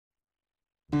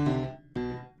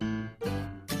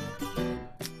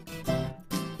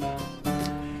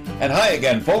And hi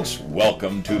again, folks.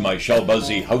 Welcome to my Shell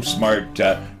Busey House Smart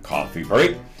coffee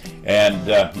break. And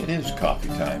it is coffee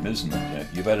time, isn't it?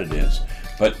 You bet it is.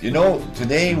 But you know,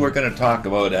 today we're going to talk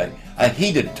about a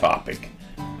heated topic.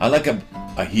 I like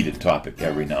a heated topic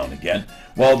every now and again.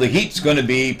 Well, the heat's going to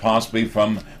be possibly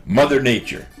from Mother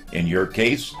Nature, in your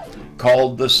case,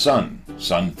 called the sun.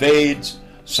 Sun fades,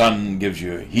 sun gives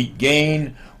you heat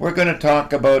gain. We're going to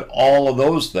talk about all of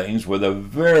those things with a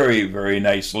very, very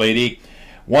nice lady.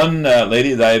 One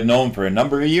lady that I've known for a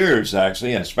number of years,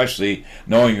 actually, and especially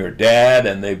knowing her dad,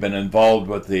 and they've been involved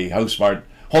with the House Smart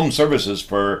Home Services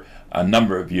for a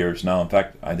number of years now. In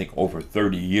fact, I think over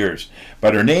 30 years.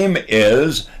 But her name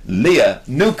is Leah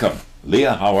Newcombe.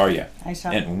 Leah, how are you? Hi,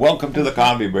 Sean. And welcome to the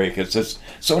coffee break. It's just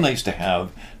so nice to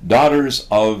have daughters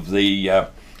of the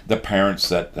parents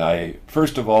that I,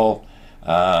 first of all,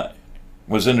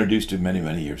 was introduced to many,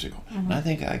 many years ago. Mm-hmm. And I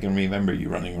think I can remember you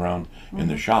running around in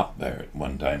the shop there at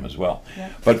one time as well.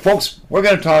 Yeah. But folks, we're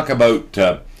going to talk about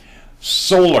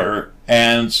solar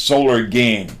and solar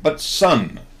gain, but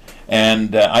sun.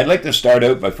 And I'd like to start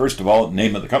out by, first of all, the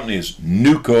name of the company is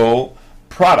Newco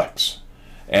Products.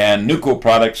 And Newco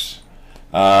Products,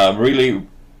 really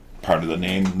part of the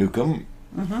name Newcombe.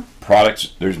 Mm-hmm.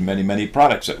 Products, there's many, many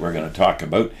products that we're going to talk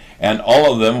about, and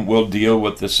all of them will deal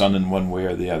with the sun in one way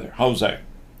or the other. How's that?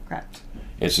 Correct.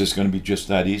 Is this going to be just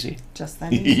that easy? Just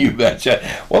that easy. You betcha.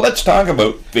 Well, let's talk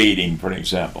about fading, for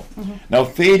example. Mm-hmm. Now,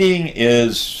 fading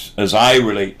is, as I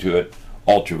relate to it,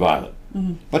 ultraviolet.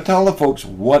 Mm-hmm. But tell the folks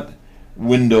what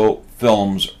window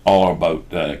films are about.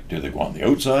 Do they go on the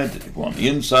outside? Do they go on the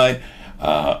inside?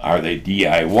 Are they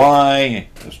DIY?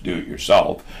 Just do it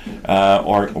yourself.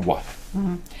 Or what?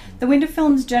 Mm-hmm. The window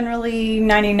films, generally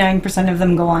 99% of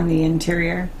them go on the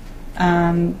interior.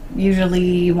 Usually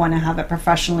you want to have it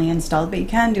professionally installed, but you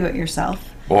can do it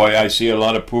yourself. Boy, I see a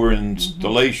lot of poor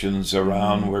installations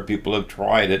around where people have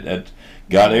tried it and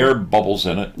got air bubbles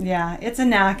in it. Yeah, it's a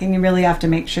knack, and you really have to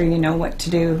make sure you know what to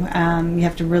do. You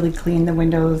have to really clean the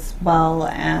windows well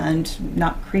and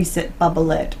not crease it,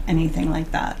 bubble it, anything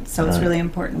like that. So it's really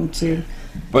important to...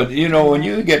 But, you know, when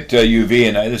you get UV,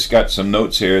 and I just got some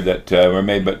notes here that were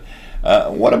made, but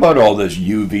what about all this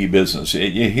UV business?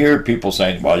 You hear people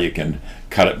saying, well, you can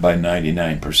cut it by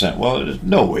 99%. Well, there's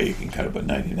no way you can cut it by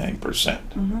 99%.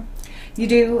 Mm-hmm. You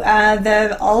do.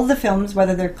 All the films,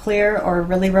 whether they're clear or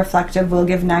really reflective, will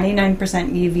give 99%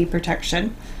 UV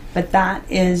protection, but that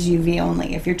is UV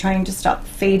only. If you're trying to stop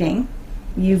fading,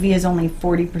 UV is only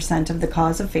 40% of the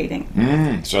cause of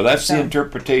fading. So that's the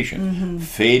interpretation. Mm-hmm.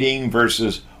 Fading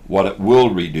versus what it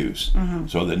will reduce. Mm-hmm.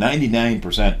 So the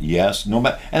 99%, yes, no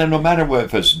matter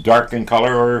if it's dark in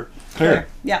color or clear.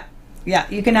 Yeah.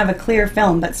 You can have a clear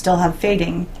film but still have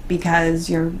fading because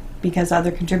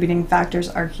other contributing factors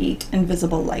are heat and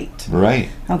visible light. Right.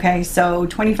 Okay, so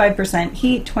 25%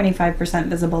 heat, 25%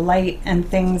 visible light, and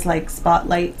things like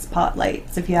spotlights.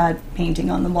 If you had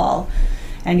painting on the wall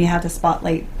and you had a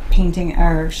spotlight painting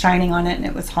or shining on it and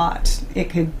it was hot,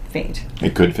 it could fade.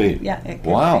 It could fade. Yeah, it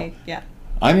could fade. Yeah.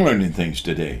 I'm learning things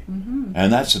today,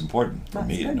 and that's important for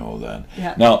me to know that.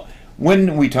 Yeah. Now,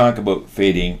 when we talk about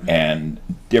fading and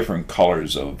different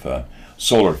colors of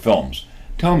solar films,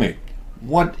 tell me,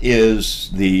 what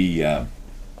is the,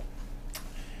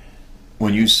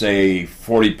 when you say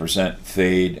 40%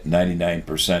 fade,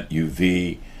 99%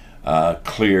 UV,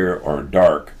 clear or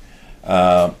dark,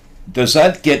 does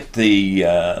that get the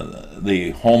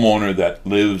homeowner that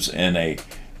lives in a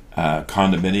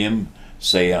condominium,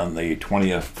 say on the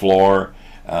 20th floor,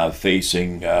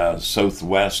 facing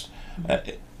southwest,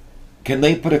 can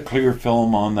they put a clear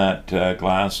film on that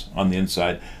glass on the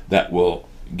inside that will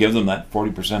give them that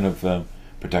 40% of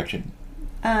protection?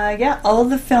 Yeah, all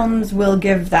the films will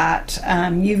give that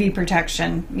UV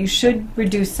protection. You should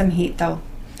reduce some heat though,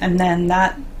 and then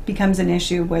that becomes an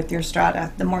issue with your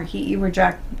strata. The more heat you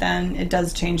reject, then it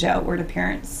does change the outward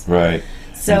appearance. Right.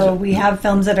 So we have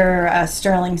films that are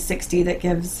Sterling 60 that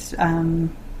gives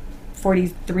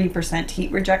 43%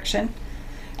 heat rejection,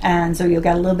 and so you'll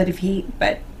get a little bit of heat,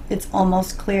 but it's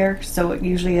almost clear, so it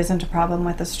usually isn't a problem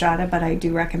with the strata, but I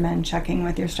do recommend checking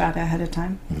with your strata ahead of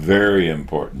time. Very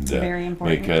important. Very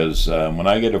important. Because when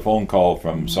I get a phone call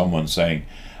from someone saying,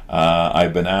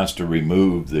 I've been asked to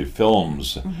remove the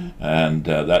films and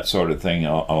that sort of thing,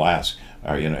 I'll ask,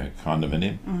 are you in a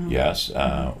condominium? Yes.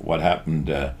 What happened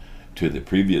to the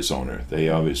previous owner? They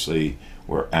obviously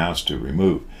were asked to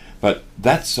remove. But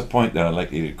that's the point that I'd like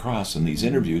to get across in these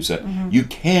interviews, that you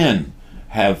can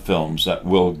have films that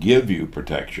will give you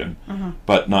protection,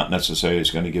 but not necessarily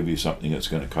is going to give you something that's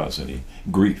going to cause any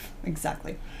grief.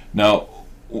 Exactly. Now,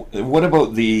 what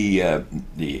about the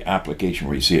application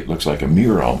where you see it looks like a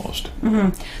mirror almost?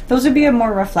 Those would be a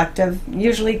more reflective,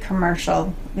 usually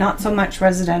commercial, not so much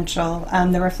residential.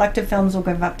 The reflective films will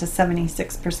give up to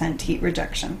 76% heat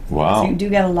rejection. Wow. So you do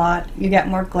get a lot. You get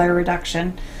more glare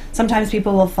reduction. Sometimes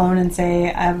people will phone and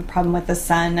say, I have a problem with the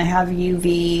sun, I have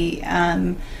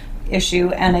UV issue,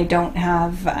 and I don't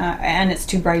have, and it's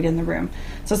too bright in the room.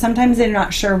 So sometimes they're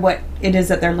not sure what it is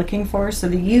that they're looking for. So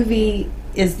the UV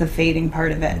is the fading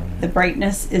part of it. The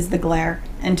brightness is the glare.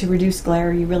 And to reduce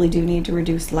glare, you really do need to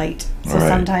reduce light. So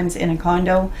sometimes in a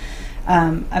condo,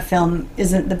 a film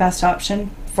isn't the best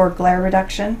option for glare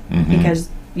reduction because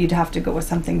you'd have to go with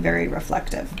something very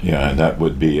reflective. Yeah, and that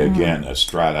would be, again, a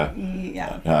strata.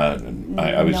 Yeah.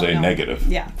 I would say negative,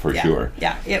 for sure.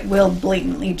 Yeah, it will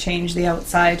blatantly change the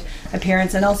outside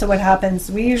appearance. And also what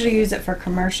happens, we usually use it for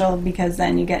commercial because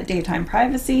then you get daytime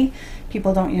privacy.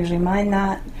 People don't usually mind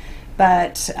that.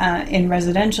 But in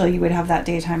residential, you would have that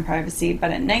daytime privacy.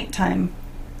 But at nighttime,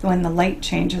 when the light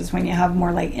changes, when you have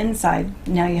more light inside,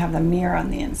 now you have the mirror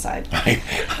on the inside.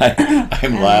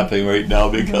 I'm laughing right now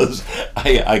because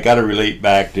I got to relate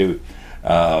back to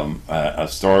a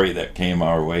story that came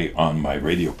our way on my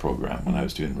radio program when I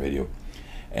was doing radio.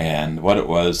 And what it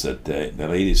was that the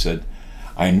lady said,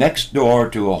 I'm next door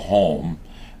to a home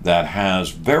that has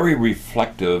very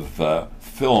reflective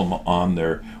film on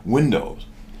their windows.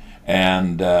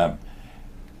 And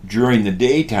during the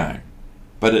daytime,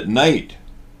 but at night,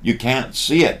 you can't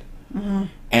see it.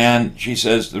 And she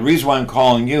says, the reason why I'm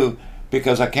calling you,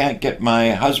 because I can't get my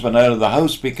husband out of the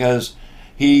house because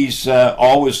he's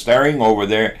always staring over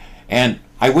there, and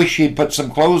I wish he'd put some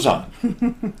clothes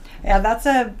on. Yeah, that's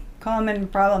a common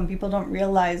problem. People don't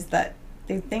realize that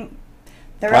they think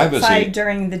they're Privacy. outside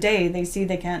during the day. They see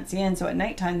they can't see in, so at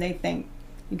nighttime they think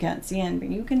you can't see in, but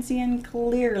you can see in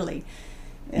clearly.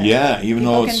 Yeah, even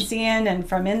though people can see in, and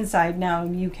from inside now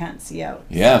you can't see out.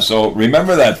 Yeah, so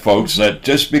remember that, folks, that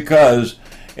just because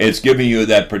it's giving you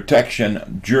that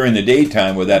protection during the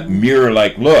daytime with that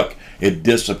mirror-like look, it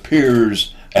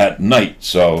disappears at night.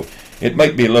 So it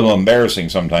might be a little embarrassing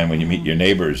sometime when you meet your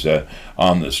neighbors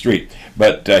on the street.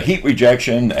 But heat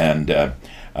rejection and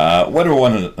what are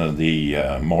one of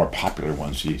the more popular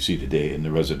ones you see today in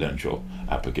the residential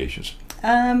applications?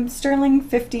 Sterling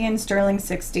 50 and Sterling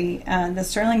 60. The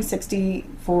Sterling 60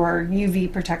 for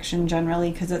UV protection generally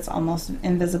because it's almost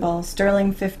invisible.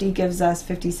 Sterling 50 gives us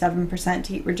 57%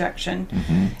 heat rejection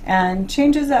and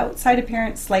changes outside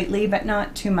appearance slightly, but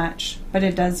not too much. But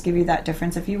it does give you that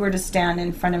difference. If you were to stand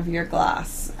in front of your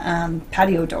glass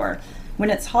patio door, when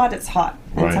it's hot, it's hot.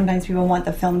 And sometimes people want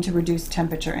the film to reduce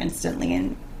temperature instantly,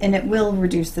 and it will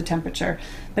reduce the temperature,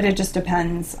 but it just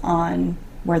depends on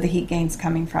where the heat gain's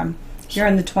coming from. If you're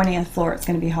on the 20th floor, it's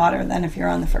going to be hotter than if you're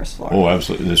on the first floor. Oh,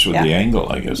 absolutely. This was the angle,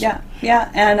 I guess. Yeah.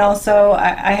 And also,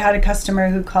 I had a customer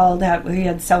who called out, he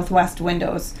had southwest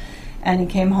windows, and he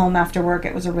came home after work.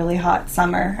 It was a really hot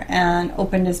summer, and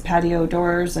opened his patio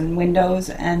doors and windows,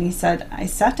 and he said, I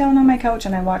sat down on my couch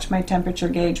and I watched my temperature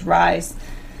gauge rise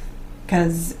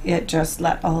because it just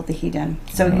let all the heat in.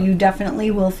 So you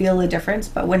definitely will feel a difference,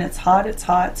 but when it's hot, it's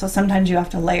hot. So sometimes you have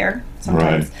to layer.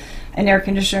 Sometimes an air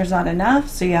conditioner is not enough,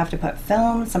 so you have to put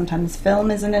film. Sometimes film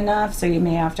isn't enough, so you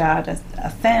may have to add a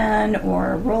fan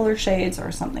or roller shades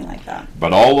or something like that.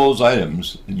 But all those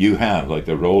items you have, like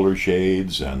the roller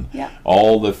shades and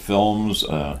all the films,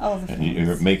 and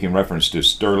you're making reference to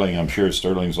Sterling. I'm sure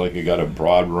Sterling's like you got a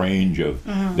broad range of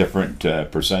different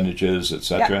percentages,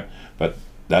 etc. But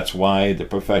that's why the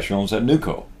professionals at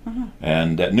Newco.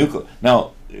 And at Newco,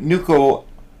 now Newco,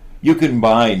 you can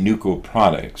buy Newco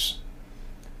products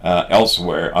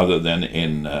elsewhere other than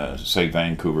in, say,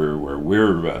 Vancouver, where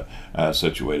we're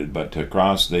situated. But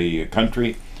across the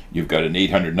country, you've got an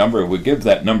 800 number. We'll give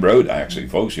that number out, actually,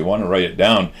 folks. You want to write it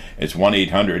down. It's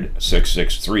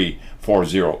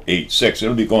 1-800-663-4086.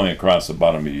 It'll be going across the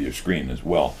bottom of your screen as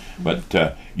well.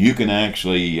 But you can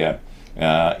actually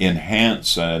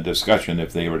enhance discussion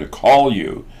if they were to call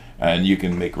you, and you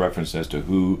can make reference as to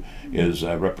who is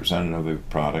representative of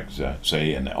products,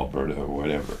 say in Alberta or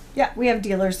whatever. Yeah, we have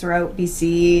dealers throughout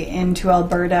BC, into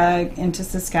Alberta, into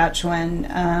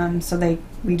Saskatchewan, so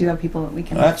we do have people that we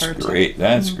can refer to. That's great.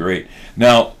 That's great.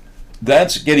 Now,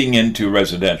 that's getting into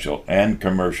residential and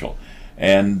commercial.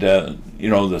 And,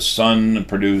 the sun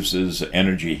produces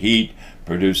energy heat,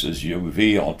 produces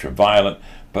UV, ultraviolet.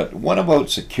 But what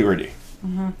about security?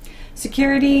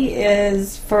 Security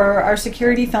is, for our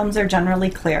security films are generally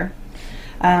clear.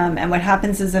 And what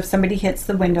happens is if somebody hits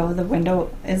the window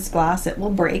is glass, it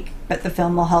will break, but the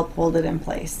film will help hold it in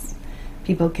place.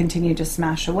 People continue to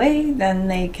smash away, then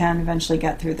they can eventually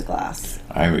get through the glass.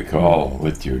 I recall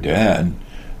with your dad,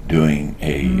 doing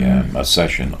a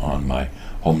session on my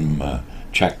home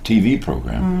check TV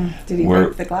program. Did he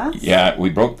break the glass? Yeah, we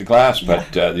broke the glass,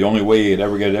 but the only way you'd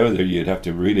ever get it out of there, you'd have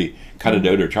to really cut it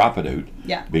out or chop it out.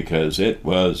 Yeah. Because it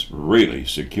was really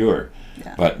secure.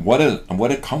 Yeah. But what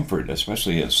a comfort,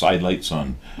 especially as side lights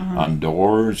on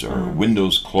doors or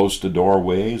windows close to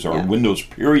doorways or windows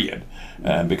period,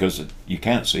 because you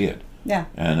can't see it. Yeah.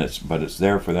 And it's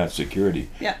there for that security.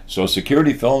 Yeah. So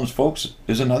Security Films, folks,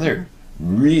 is another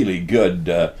really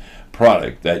good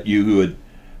product that you would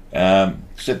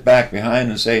sit back behind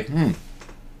and say,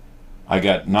 I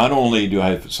got, not only do I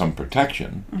have some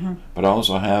protection, but I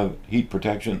also have heat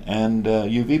protection and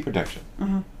UV protection.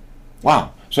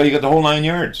 Wow. So you got the whole 9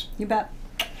 yards. You bet.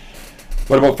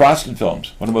 What about frosted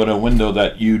films? What about a window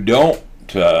that you don't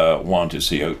want to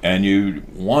see out and you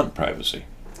want privacy?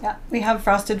 Yeah, we have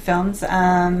frosted films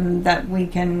that we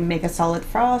can make a solid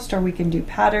frost, or we can do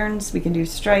patterns, we can do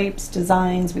stripes,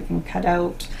 designs, we can cut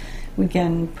out. We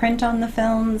can print on the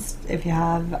films if you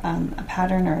have a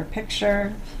pattern or a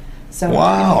picture. So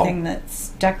anything that's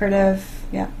decorative,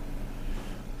 yeah.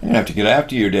 You have to get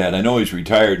after your dad. I know he's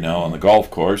retired now on the golf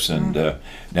course and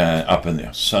up in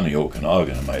the sunny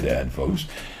Okanagan, my dad, folks.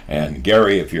 And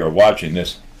Gary, if you're watching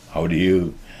this, how do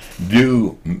you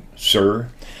do, sir?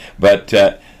 But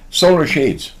solar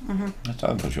shades. Let's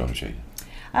talk about solar shades.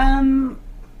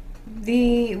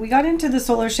 We got into the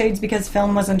solar shades because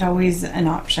film wasn't always an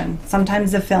option.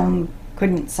 Sometimes the film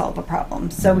couldn't solve a problem.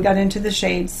 So we got into the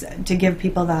shades to give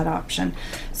people that option.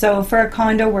 So for a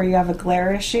condo where you have a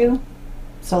glare issue,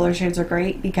 solar shades are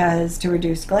great because to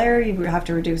reduce glare, you have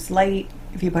to reduce light.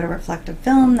 If you put a reflective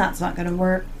film, that's not going to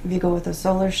work. If you go with a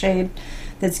solar shade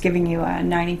that's giving you a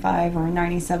 95 or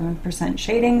 97%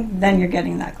 shading, then you're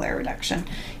getting that glare reduction.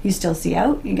 You still see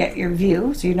out, you get your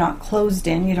view, so you're not closed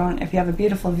in. You don't. If you have a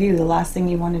beautiful view, the last thing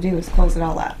you want to do is close it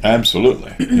all up.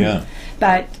 Absolutely, yeah.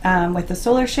 But with the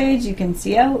solar shades, you can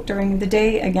see out during the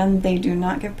day. Again, they do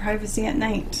not give privacy at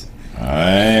night.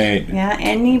 Right. Yeah,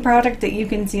 any product that you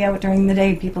can see out during the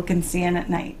day, people can see in at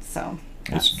night. So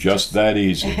it's just that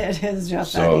easy. It is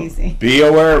just that easy. Be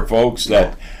aware, folks,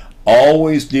 that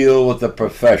always deal with a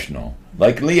professional,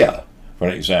 like Leah, for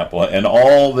example, and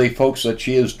all the folks that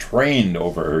she has trained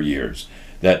over her years.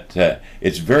 That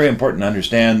it's very important to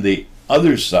understand the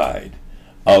other side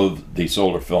of the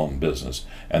solar film business,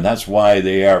 and that's why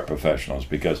they are professionals,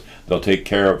 because they'll take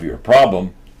care of your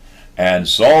problem and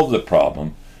solve the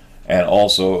problem, and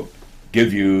also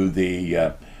give you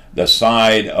the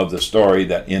side of the story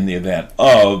that in the event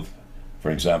of, for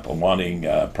example, wanting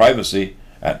privacy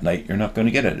at night, you're not going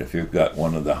to get it if you've got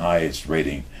one of the highest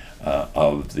rating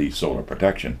of the solar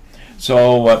protection.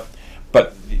 So,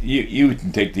 but you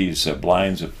can take these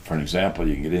blinds, for an example,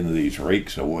 you can get into these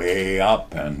rakes way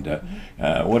up, and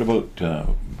what about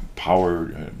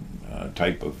power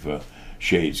type of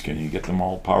shades? Can you get them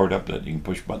all powered up that you can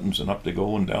push buttons and up they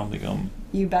go and down they come?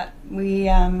 You bet. We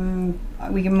can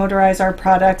motorize our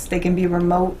products. They can be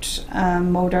remote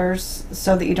motors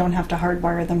so that you don't have to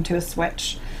hardwire them to a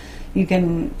switch. You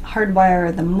can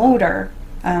hardwire the motor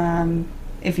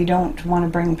if you don't want to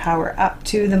bring power up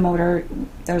to the motor.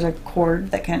 There's a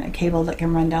cable that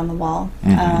can run down the wall,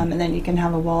 and then you can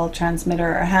have a wall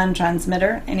transmitter or a hand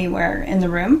transmitter anywhere in the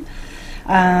room.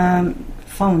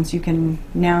 Phones, you can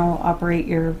now operate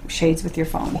your shades with your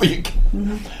phone. Well, you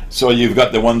so you've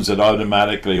got the ones that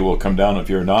automatically will come down if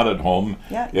you're not at home.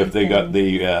 Yeah, if they got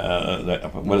the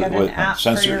an app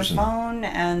sensors for your phone,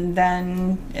 and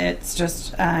then it's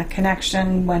just a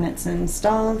connection when it's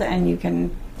installed, and you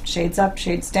can shades up,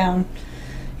 shades down.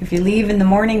 If you leave in the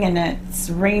morning and it's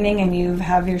raining and you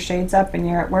have your shades up and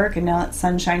you're at work and now it's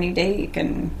sunshiny day, you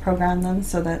can program them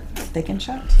so that they can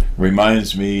shut.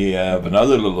 Reminds me of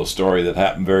another little story that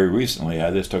happened very recently. I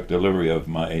just took delivery of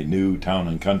my new Town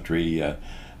and Country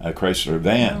Chrysler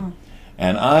van,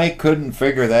 and I couldn't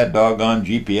figure that doggone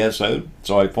GPS out,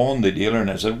 so I phoned the dealer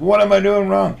and I said, what am I doing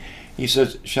wrong? He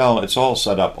says, Shell, it's all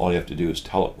set up. All you have to do is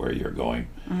tell it where you're going.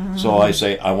 So I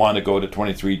say, I want to go to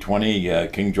 2320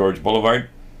 King George Boulevard.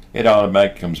 It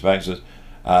automatically comes back and says,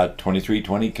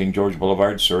 2320 King George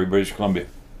Boulevard, Surrey, British Columbia.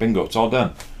 Bingo, it's all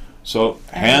done. So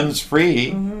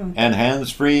hands-free and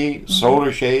hands-free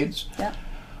solar shades. Yeah.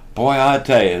 Boy, I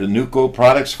tell you, the Newco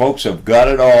Products folks have got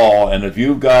it all. And if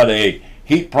you've got a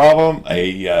heat problem,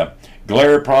 a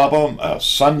glare problem, a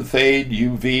sun fade,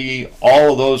 UV,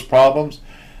 all of those problems,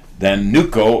 then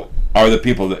Newco are the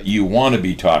people that you want to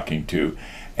be talking to.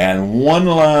 And one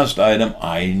last item,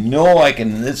 I know I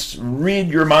can read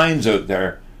your minds out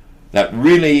there, that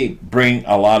really bring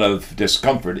a lot of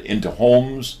discomfort into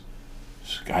homes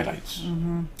Skylights.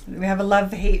 We have a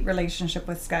love-hate relationship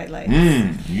with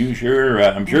skylights. You sure?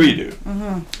 I'm sure you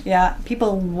do. Yeah,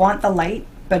 people want the light,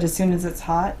 but as soon as it's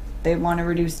hot, they want to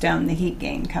reduce down the heat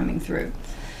gain coming through.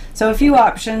 So a few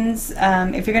options.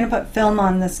 If you're going to put film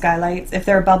on the skylights, if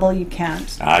they're a bubble, you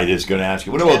can't. I was going to ask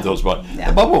you, what about those bubbles? Yeah.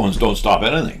 The bubble ones don't stop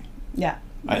anything. Yeah.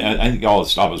 I think all it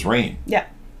stops is rain. Yeah.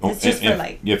 It's just for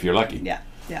light. If you're lucky. Yeah.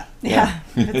 If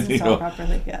it's installed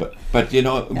properly, yeah. But you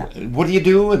know, what do you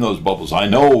do in those bubbles? I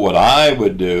know what I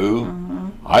would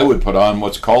do. I would put on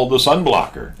what's called the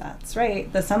sunblocker. That's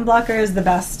right. The sunblocker is the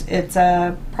best. It's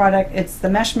a product, it's the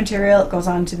mesh material. It goes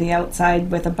onto the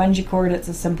outside with a bungee cord. It's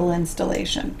a simple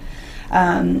installation.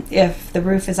 If the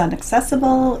roof is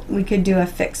inaccessible, we could do a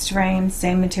fixed frame.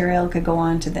 Same material could go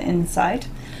on to the inside.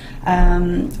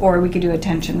 Or we could do a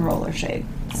tension roller shade.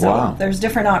 So there's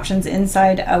different options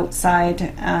inside,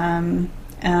 outside.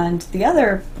 And the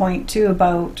other point too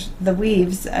about the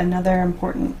weaves, another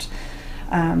important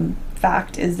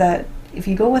fact is that if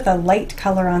you go with a light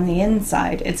color on the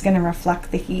inside, it's going to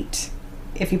reflect the heat.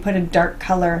 If you put a dark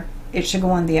color, it should go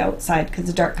on the outside because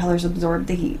the dark colors absorb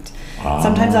the heat.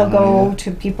 Sometimes I'll go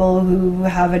to people who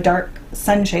have a dark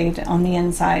sunshade on the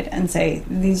inside and say,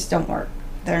 these don't work.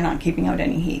 They're not keeping out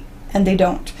any heat. And they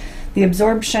don't. The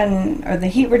absorption or the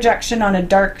heat rejection on a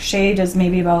dark shade is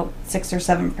maybe about 6 or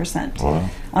 7%.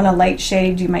 On a light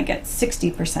shade, you might get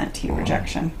 60% heat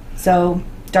rejection. So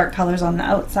dark colors on the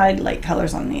outside, light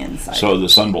colors on the inside. So the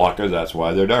sunblocker, that's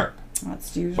why they're dark.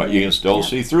 That's usually, but you can still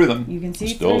see through them. You can see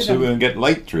still through them. And get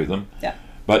light through them. Yeah.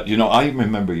 But you know, I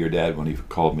remember your dad when he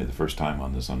called me the first time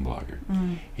on the sunblocker.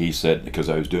 He said, because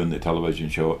I was doing the television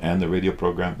show and the radio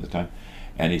program at the time,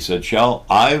 and he said, "Shell,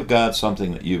 I've got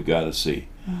something that you've got to see.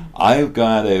 I've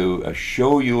got to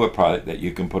show you a product that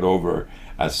you can put over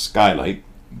a skylight,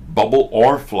 bubble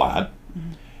or flat,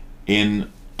 in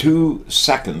 2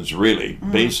 seconds, really,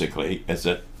 basically. It's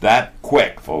that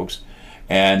quick, folks."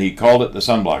 And he called it the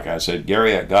sunblocker. I said,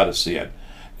 "Gary, I got to see it."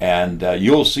 And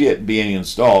you'll see it being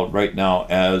installed right now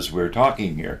as we're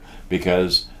talking here,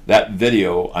 because that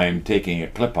video, I'm taking a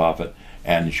clip off it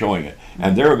and showing it.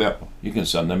 And they're available. You can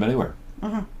send them anywhere.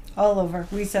 All over.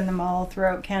 We send them all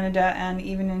throughout Canada and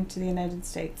even into the United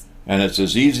States. And it's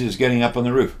as easy as getting up on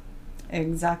the roof.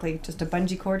 Exactly. Just a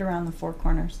bungee cord around the 4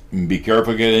 corners. Be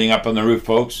careful getting up on the roof,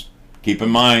 folks. Keep in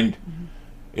mind,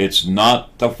 it's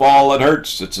not the fall that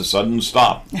hurts. It's a sudden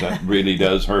stop that really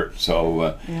does hurt.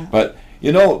 So, but,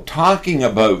 you know, talking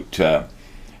about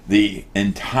the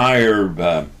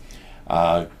entire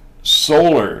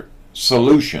solar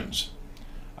solutions,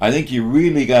 I think you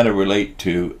really got to relate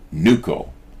to Newco.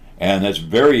 And that's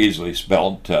very easily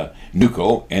spelled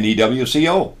Newco,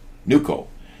 N-E-W-C-O, Newco.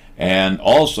 And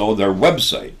also their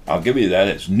website, I'll give you that,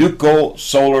 it's Newco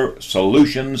Solar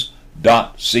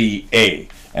Solutions.ca.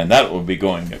 And that will be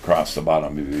going across the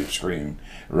bottom of your screen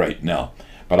right now.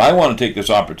 But I want to take this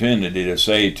opportunity to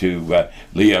say to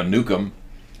Leah Newcombe,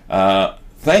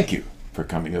 thank you for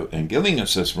coming out and giving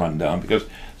us this rundown, because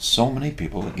so many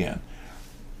people, again,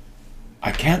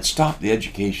 I can't stop the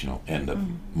educational end of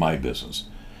my business,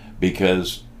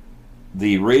 because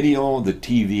the radio, the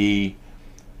TV,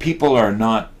 people are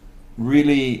not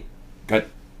really got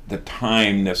the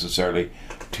time necessarily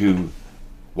to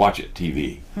watch it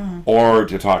TV or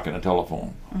to talk on a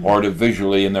telephone or to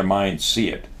visually in their mind see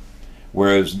it.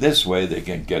 Whereas this way they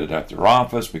can get it at their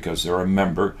office because they're a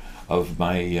member of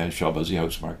my Shell Busey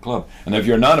Housemart Club. And if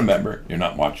you're not a member, you're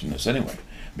not watching this anyway,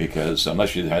 because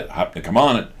unless you happen to come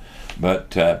on it. But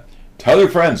tell your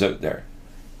friends out there.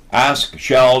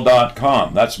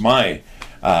 AskShell.com. That's my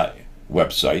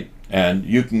website. And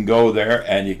you can go there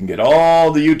and you can get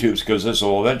all the YouTubes, because this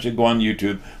will eventually go on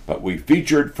YouTube. But we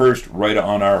featured first right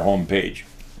on our homepage.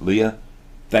 Leah,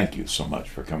 thank you so much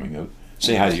for coming out.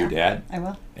 Say hi to your dad. I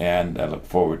will. And I look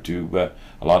forward to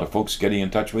a lot of folks getting in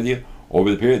touch with you over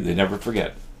the period. They never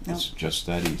forget. Nope. It's just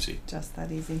that easy. Just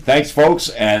that easy. Thanks, folks,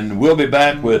 and we'll be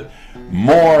back with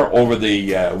more over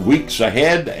the weeks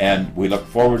ahead, and we look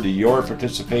forward to your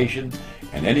participation.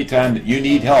 And anytime that you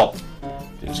need help,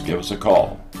 just give us a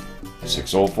call,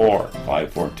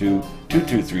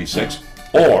 604-542-2236,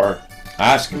 or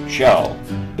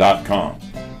askshell.com.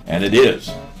 And it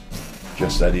is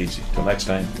just that easy. Till next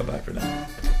time, bye-bye for now.